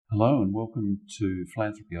Hello and welcome to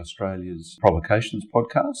Philanthropy Australia's Provocations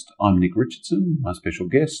podcast. I'm Nick Richardson. My special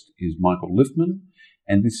guest is Michael Liffman,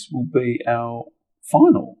 and this will be our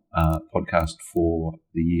final podcast for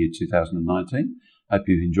the year 2019. Hope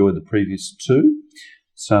you've enjoyed the previous two.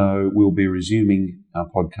 So we'll be resuming our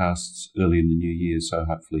podcasts early in the new year, so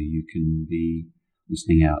hopefully you can be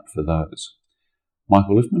listening out for those.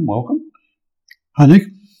 Michael Liffman, welcome. Hi, Nick.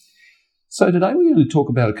 So today we're going to talk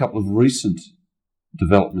about a couple of recent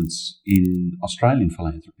developments in Australian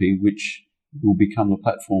philanthropy, which will become the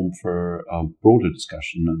platform for a broader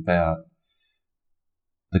discussion about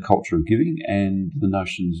the culture of giving and the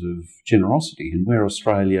notions of generosity and where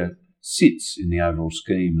Australia sits in the overall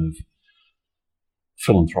scheme of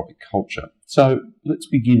philanthropic culture. So let's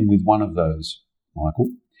begin with one of those, Michael.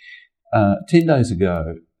 10 days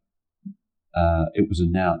ago, it was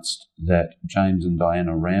announced that James and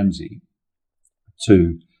Diana Ramsay,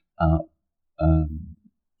 two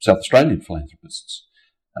South Australian philanthropists,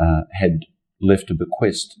 had left a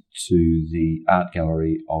bequest to the Art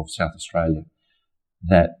Gallery of South Australia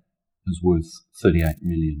that was worth $38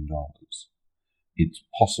 million. It's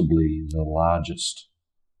possibly the largest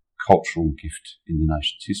cultural gift in the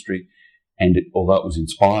nation's history, and although it was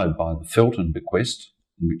inspired by the Felton bequest,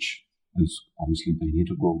 which has obviously been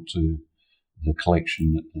integral to the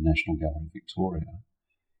collection at the National Gallery of Victoria,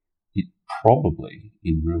 it probably,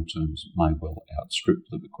 in real terms, may well outstrip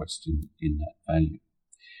the bequest in that value.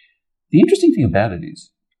 The interesting thing about it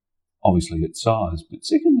is, obviously, its size, but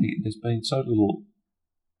secondly, there's been so little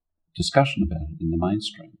discussion about it in the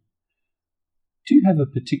mainstream. Do you have a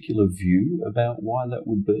particular view about why that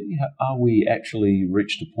would be? Are we actually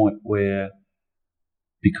reached a point where,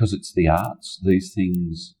 because it's the arts, these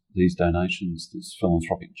things, these donations, this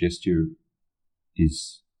philanthropic gesture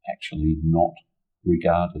is actually not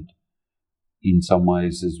regarded in some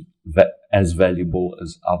ways as valuable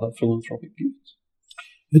as other philanthropic gifts?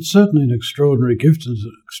 It's certainly an extraordinary gift, it's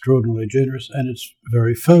extraordinarily generous, and it's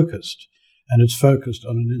very focused. And it's focused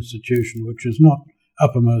on an institution which is not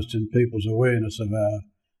uppermost in people's awareness of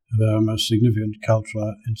our most significant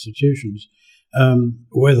cultural institutions.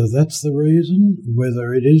 Whether that's the reason,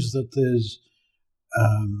 whether it is that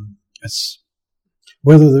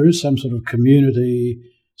whether there is some sort of community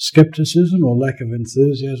scepticism or lack of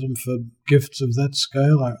enthusiasm for gifts of that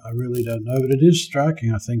scale, I really don't know. But it is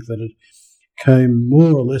striking, I think, that it came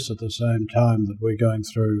more or less at the same time that we're going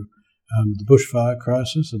through the bushfire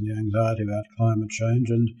crisis and the anxiety about climate change.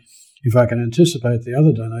 And if I can anticipate the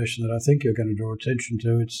other donation that I think you're going to draw attention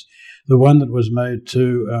to, it's the one that was made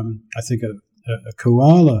to, I think, a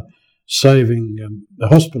koala saving, the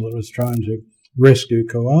hospital that was trying to rescue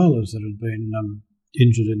koalas that had been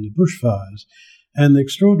injured in the bushfires. And the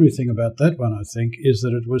extraordinary thing about that one, I think, is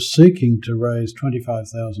that it was seeking to raise $25,000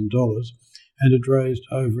 and it raised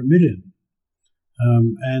over $1 million.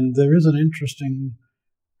 And there is an interesting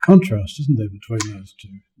contrast, isn't there, between those two?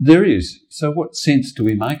 There is. So what sense do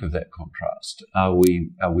we make of that contrast? Are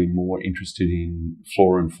we more interested in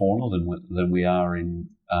flora and fauna than we are in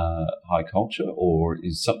high culture, or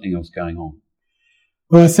is something else going on?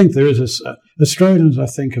 Well, I think there is. Australians, I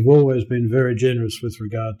think, have always been very generous with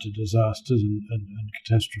regard to disasters and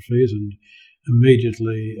catastrophes and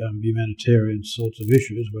immediately humanitarian sorts of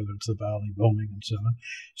issues, whether it's the Bali bombing and so on.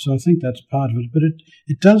 So I think that's part of it. But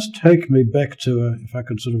it does take me back to, if I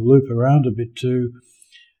could sort of loop around a bit, to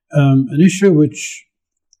an issue which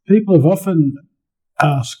people have often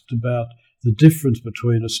asked about the difference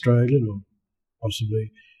between Australian or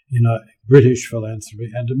possibly British philanthropy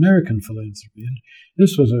and American philanthropy. And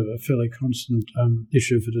this was a fairly constant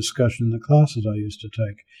issue for discussion in the classes I used to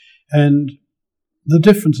take. And the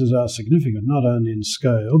differences are significant, not only in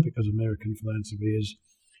scale, because American philanthropy is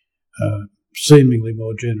seemingly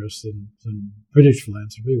more generous than British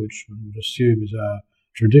philanthropy, which one would assume is our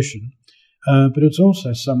tradition, but it's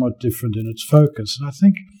also somewhat different in its focus. And I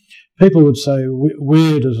think people would say,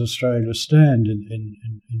 where does Australia stand in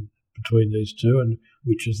between these two, and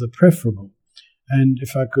which is the preferable? And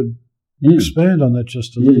if I could expand on that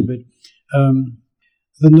just a little bit,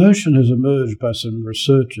 the notion has emerged by some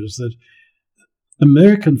researchers that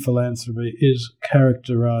American philanthropy is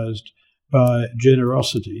characterised by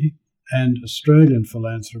generosity and Australian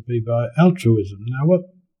philanthropy by altruism. Now, what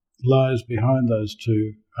lies behind those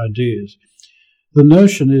two ideas? The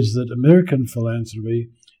notion is that American philanthropy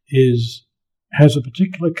has a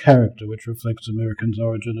particular character which reflects Americans'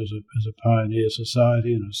 origin as a pioneer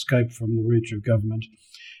society and escape from the reach of government.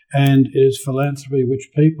 And it is philanthropy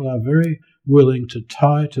which people are very willing to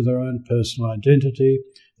tie to their own personal identity,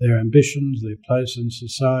 their ambitions, their place in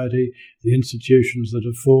society, the institutions that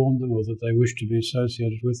have formed them or that they wish to be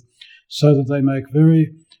associated with, so that they make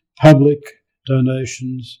very public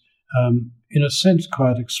donations, in a sense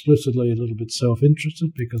quite explicitly a little bit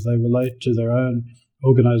self-interested because they relate to their own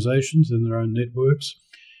organisations and their own networks.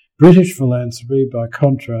 British philanthropy, by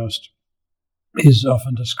contrast, is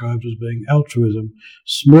often described as being altruism,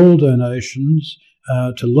 small donations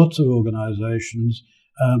to lots of organisations,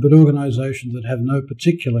 but organisations that have no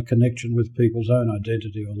particular connection with people's own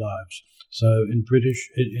identity or lives. So in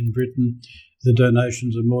Britain, the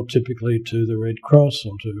donations are more typically to the Red Cross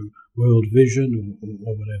or to World Vision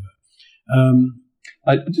or whatever.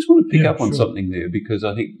 I just want to pick up on something there, because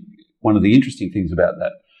I think one of the interesting things about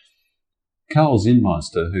that, Carl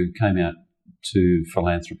Zinmeister, who came out to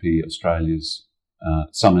Philanthropy Australia's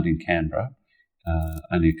summit in Canberra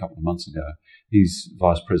only a couple of months ago, he's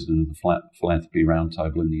Vice President of the Philanthropy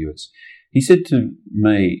Roundtable in the US. He said to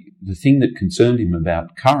me the thing that concerned him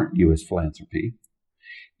about current US philanthropy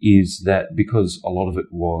is that because a lot of it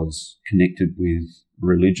was connected with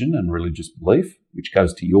religion and religious belief, which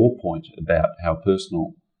goes to your point about how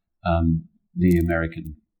personal the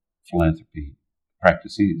American philanthropy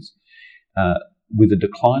practice is, with a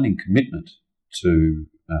declining commitment to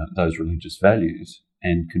those religious values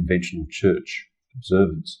and conventional church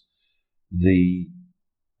observance, the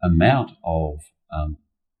amount of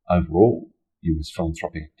overall US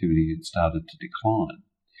philanthropic activity had started to decline.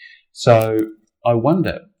 So I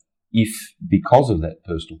wonder if, because of that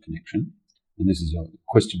personal connection, and this is a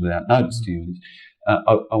question without notice to you,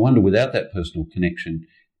 I wonder, without that personal connection,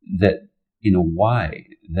 that in a way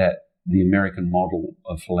that the American model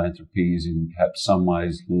of philanthropy is in perhaps some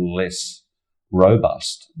ways less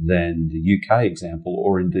robust than the UK example,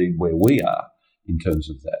 or indeed where we are in terms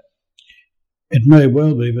of that. It may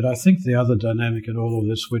well be, but I think the other dynamic in all of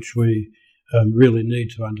this, which we really need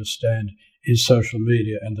to understand, is social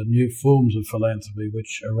media and the new forms of philanthropy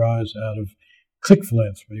which arise out of click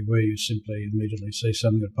philanthropy, where you simply immediately see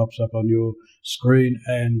something that pops up on your screen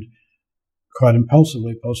and quite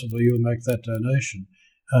impulsively, possibly, you'll make that donation.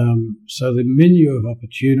 So the menu of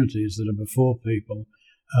opportunities that are before people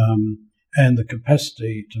and the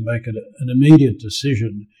capacity to make an immediate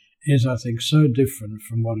decision is, I think, so different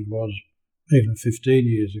from what it was even 15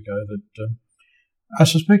 years ago that I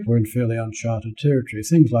suspect we're in fairly uncharted territory.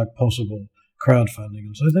 Things like possible crowdfunding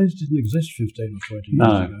and so those didn't exist 15 or 20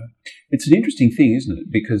 years ago. It's an interesting thing, isn't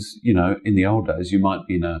it? Because, you know, in the old days you might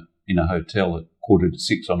be in a hotel at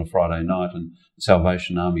 5:45 on a Friday night and the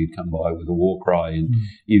Salvation Army would come by with a war cry and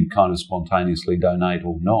you'd kind of spontaneously donate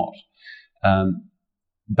or not.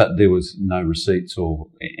 But there was no receipts or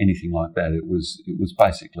anything like that. It was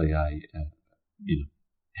basically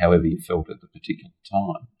however you felt at the particular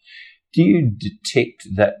time. Do you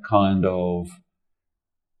detect that kind of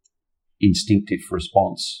instinctive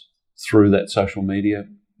response through that social media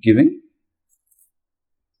giving?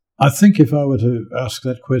 I think if I were to ask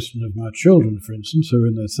that question of my children, for instance, who are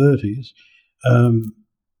in their 30s,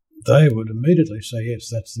 they would immediately say, yes,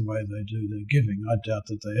 that's the way they do their giving. I doubt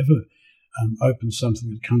that they ever open something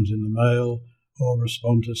that comes in the mail or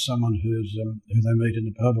respond to someone who they meet in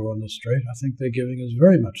a pub or on the street. I think their giving is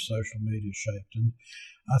very much social media shaped, and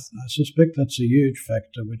I suspect that's a huge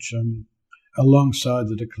factor which, alongside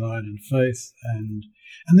the decline in faith, and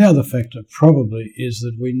the other factor probably is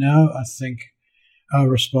that we now, I think, are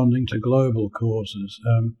responding to global causes.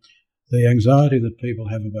 The anxiety that people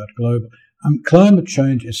have about climate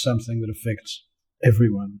change is something that affects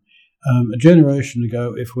everyone. A generation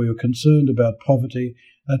ago, if we were concerned about poverty,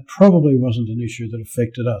 that probably wasn't an issue that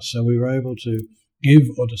affected us. So we were able to give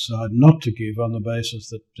or decide not to give on the basis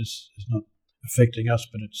that this is not affecting us,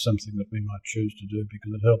 but it's something that we might choose to do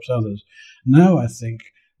because it helps others. Now I think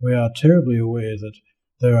we are terribly aware that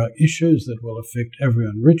there are issues that will affect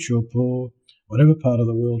everyone, rich or poor, whatever part of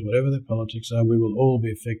the world, whatever their politics are, we will all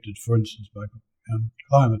be affected, for instance, by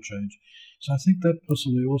climate change. So I think that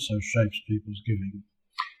possibly also shapes people's giving.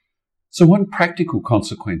 So one practical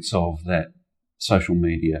consequence of that social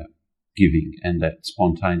media giving and that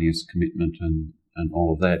spontaneous commitment and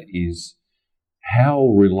all of that is how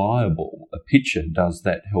reliable a picture does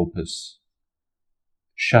that help us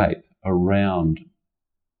shape around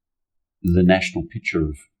the national picture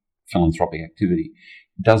of philanthropic activity?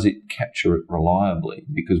 Does it capture it reliably?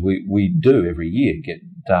 Because we do every year get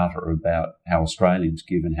data about how Australians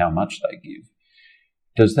give and how much they give.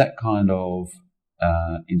 Does that kind of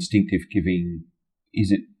instinctive giving,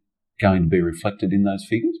 is it going to be reflected in those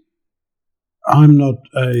figures? I'm not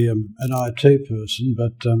an IT person,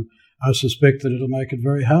 but I suspect that it'll make it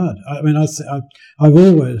very hard. I mean, I've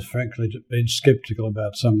always, frankly, been sceptical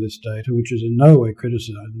about some of this data, which is in no way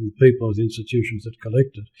criticising the people or the institutions that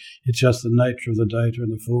collect it. It's just the nature of the data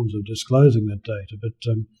and the forms of disclosing that data. But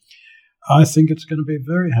I think it's going to be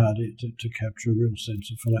very hard to capture a real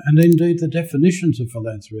sense of philanthropy. And indeed, the definitions of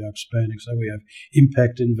philanthropy are expanding. So we have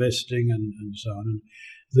impact investing and so on. And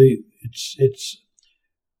it's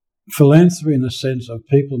philanthropy in the sense of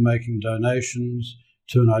people making donations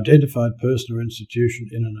to an identified person or institution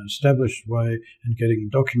in an established way and getting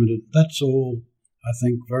documented. That's all, I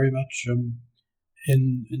think, very much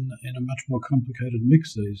in a much more complicated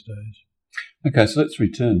mix these days. Okay, so let's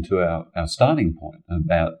return to our starting point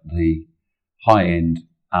about the high-end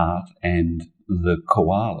art and the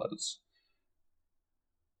koalas.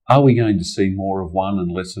 Are we going to see more of one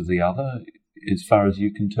and less of the other, as far as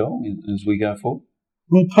you can tell, as we go forward?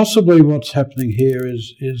 Well, possibly what's happening here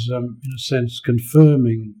is in a sense,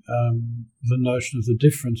 confirming the notion of the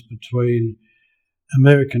difference between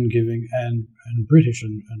American giving and British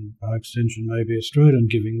and by extension maybe Australian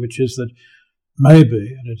giving, which is that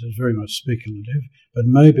maybe, and it is very much speculative, but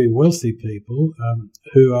maybe wealthy people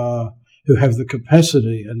who have the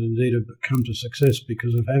capacity and indeed have come to success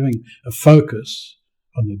because of having a focus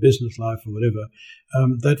on their business life or whatever,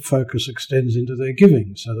 that focus extends into their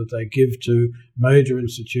giving, so that they give to major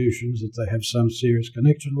institutions that they have some serious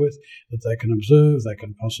connection with, that they can observe, they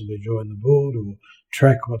can possibly join the board or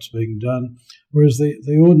track what's being done, whereas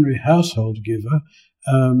the ordinary household giver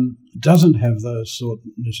doesn't have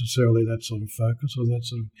necessarily that sort of focus or that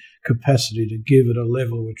sort of capacity to give at a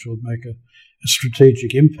level which will make a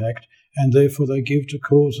strategic impact, and therefore they give to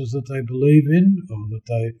causes that they believe in or that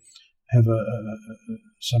they have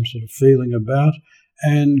some sort of feeling about,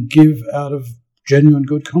 and give out of genuine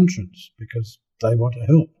good conscience because they want to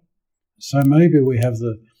help. So maybe we have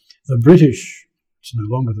the British, it's no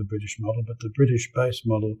longer the British model, but the British base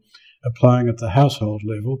model applying at the household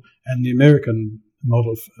level, and the American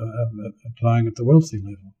model applying at the wealthy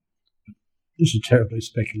level. This is terribly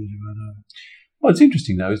speculative, I know. Well, it's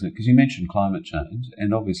interesting though, isn't it? Because you mentioned climate change,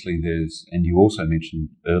 and obviously and you also mentioned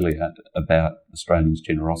earlier about Australians'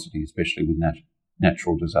 generosity, especially with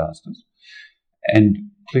natural disasters. And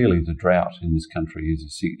clearly the drought in this country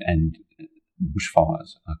and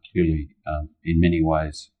bushfires are clearly in many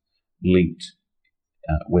ways linked,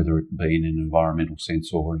 whether it be in an environmental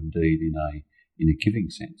sense or indeed in a giving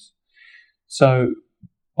sense. So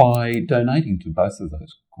by donating to both of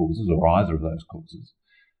those causes, or either of those causes,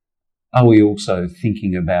 are we also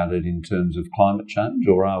thinking about it in terms of climate change,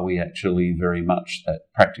 or are we actually very much that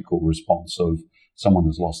practical response of someone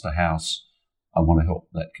has lost a house, I want to help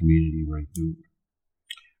that community rebuild?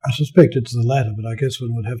 I suspect it's the latter, but I guess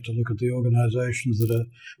one would have to look at the organisations that are,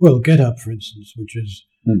 well, GetUp, for instance, which is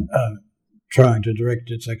trying to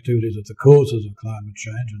direct its activities at the causes of climate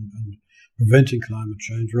change and preventing climate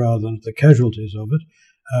change rather than at the casualties of it.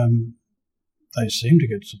 They seem to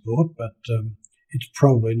get support, but it's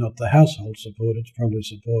probably not the household support. It's probably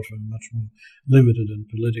support from a much more limited and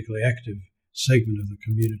politically active segment of the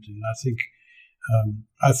community. And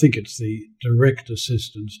I think it's the direct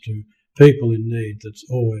assistance to people in need that's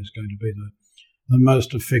always going to be the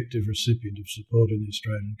most effective recipient of support in the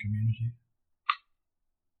Australian community.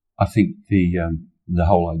 I think the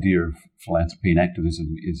whole idea of philanthropy and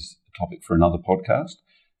activism is a topic for another podcast.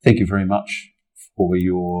 Thank you very much for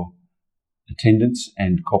your attendance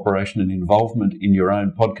and cooperation and involvement in your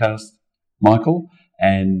own podcast, Michael,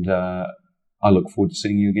 and I look forward to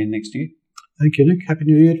seeing you again next year. Thank you, Nick. Happy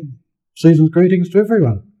New Year. Season's greetings to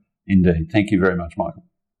everyone. Indeed. Thank you very much, Michael.